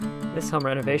This home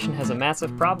renovation has a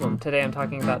massive problem. Today I'm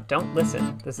talking about Don't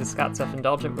Listen. This is Scott's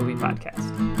Self-Indulgent Movie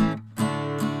Podcast.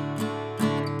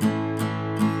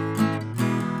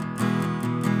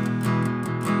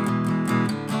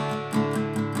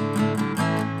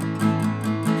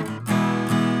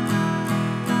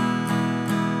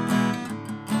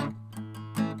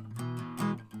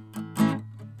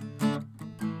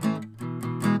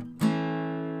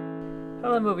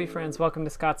 Hello movie friends, welcome to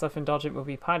Scott's Self-Indulgent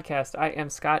Movie Podcast. I am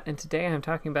Scott, and today I'm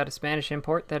talking about a Spanish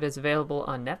import that is available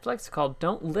on Netflix called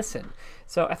Don't Listen.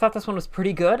 So I thought this one was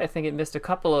pretty good. I think it missed a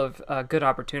couple of good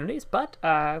opportunities, but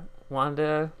I wanted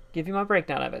to give you my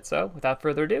breakdown of it. So without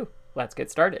further ado, let's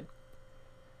get started.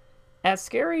 As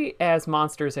scary as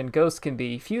monsters and ghosts can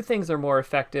be, few things are more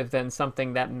effective than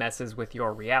something that messes with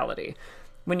your reality.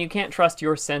 When you can't trust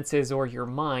your senses or your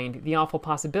mind, the awful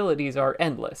possibilities are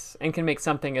endless, and can make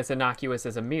something as innocuous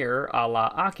as a mirror, a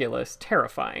la Oculus,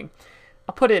 terrifying.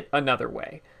 I'll put it another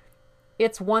way.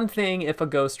 It's one thing if a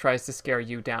ghost tries to scare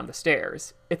you down the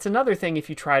stairs. It's another thing if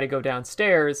you try to go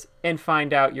downstairs and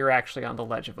find out you're actually on the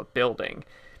ledge of a building.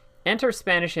 Enter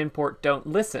Spanish import Don't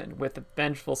Listen, with a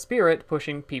vengeful spirit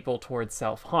pushing people towards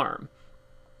self-harm.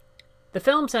 The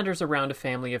film centers around a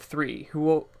family of three who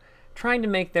will trying to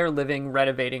make their living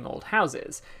renovating old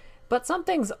houses. But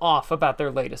something's off about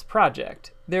their latest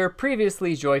project. Their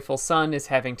previously joyful son is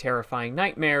having terrifying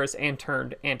nightmares and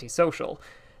turned antisocial.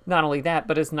 Not only that,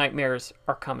 but his nightmares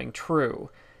are coming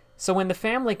true. So when the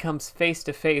family comes face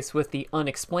to face with the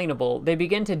unexplainable, they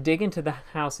begin to dig into the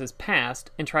house's past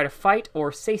and try to fight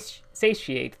or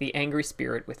satiate the angry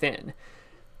spirit within.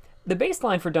 The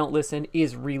baseline for Don't Listen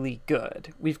is really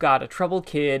good. We've got a troubled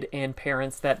kid and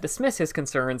parents that dismiss his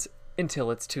concerns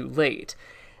until it's too late.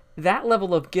 That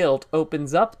level of guilt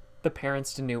opens up the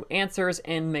parents to new answers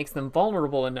and makes them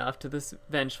vulnerable enough to this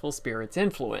vengeful spirit's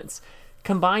influence.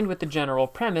 Combined with the general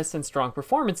premise and strong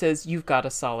performances, you've got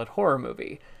a solid horror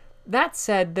movie. That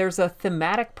said, there's a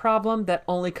thematic problem that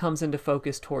only comes into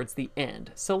focus towards the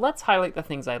end. So let's highlight the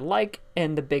things I like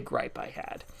and the big gripe I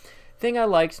had. Thing I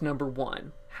liked, number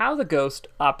one, how the ghost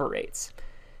operates.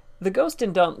 The ghost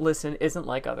in Don't Listen isn't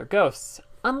like other ghosts.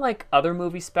 Unlike other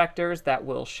movie specters that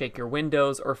will shake your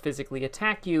windows or physically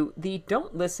attack you, the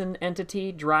Don't Listen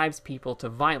entity drives people to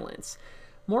violence.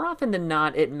 More often than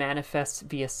not, it manifests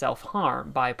via self-harm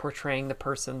by portraying the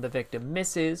person the victim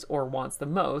misses or wants the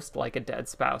most, like a dead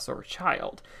spouse or a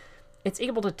child. It's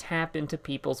able to tap into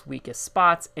people's weakest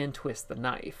spots and twist the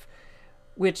knife.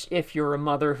 Which, if you're a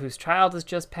mother whose child has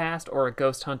just passed, or a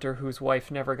ghost hunter whose wife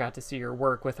never got to see her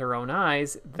work with her own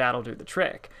eyes, that'll do the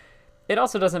trick. It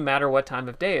also doesn't matter what time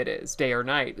of day it is, day or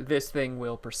night, this thing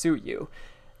will pursue you.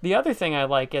 The other thing I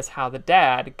like is how the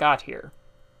dad got here.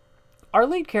 Our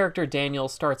lead character Daniel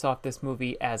starts off this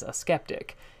movie as a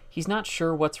skeptic. He's not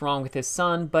sure what's wrong with his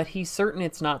son, but he's certain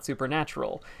it's not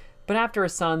supernatural. But after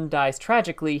his son dies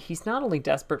tragically, he's not only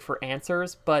desperate for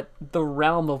answers, but the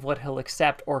realm of what he'll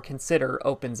accept or consider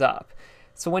opens up.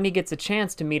 So when he gets a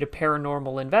chance to meet a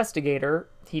paranormal investigator,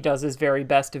 he does his very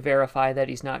best to verify that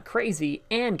he's not crazy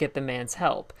and get the man's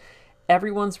help.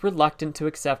 Everyone's reluctant to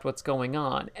accept what's going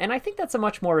on, and I think that's a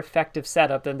much more effective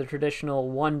setup than the traditional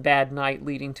one bad night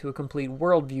leading to a complete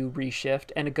worldview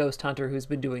reshift and a ghost hunter who's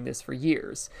been doing this for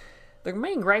years. The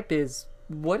main gripe is,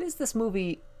 what is this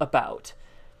movie about?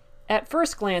 At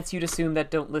first glance, you'd assume that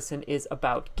Don't Listen is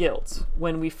about guilt.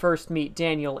 When we first meet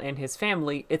Daniel and his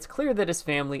family, it's clear that his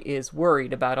family is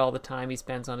worried about all the time he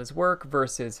spends on his work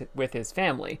versus with his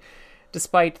family,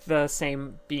 despite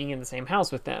being in the same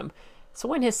house with them. So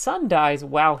when his son dies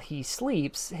while he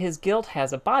sleeps, his guilt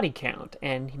has a body count,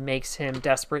 and makes him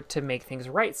desperate to make things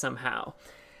right somehow.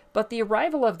 But the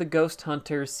arrival of the ghost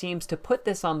hunter seems to put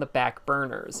this on the back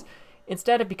burners.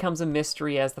 Instead, it becomes a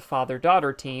mystery as the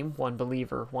father-daughter team, one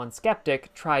believer, one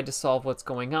skeptic, try to solve what's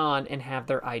going on and have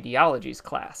their ideologies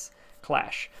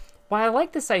clash. While I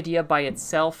like this idea by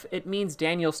itself, it means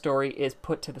Daniel's story is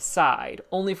put to the side,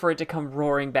 only for it to come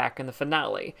roaring back in the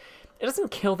finale. It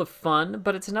doesn't kill the fun,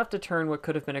 but it's enough to turn what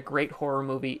could have been a great horror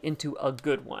movie into a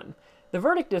good one. The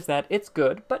verdict is that it's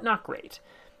good, but not great.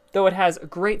 Though it has a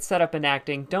great setup and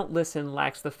acting, Don't Listen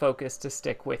lacks the focus to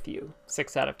stick with you.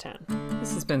 6 out of 10.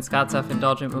 This has been Scott's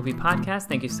Self-Indulgent Movie Podcast.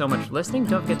 Thank you so much for listening.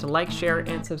 Don't forget to like, share,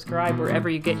 and subscribe wherever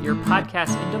you get your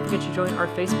podcasts. And don't forget to join our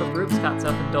Facebook group, Scott's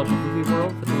Self-Indulgent Movie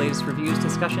World, for the latest reviews,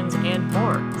 discussions, and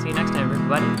more. See you next time,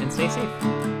 everybody, and stay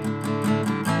safe.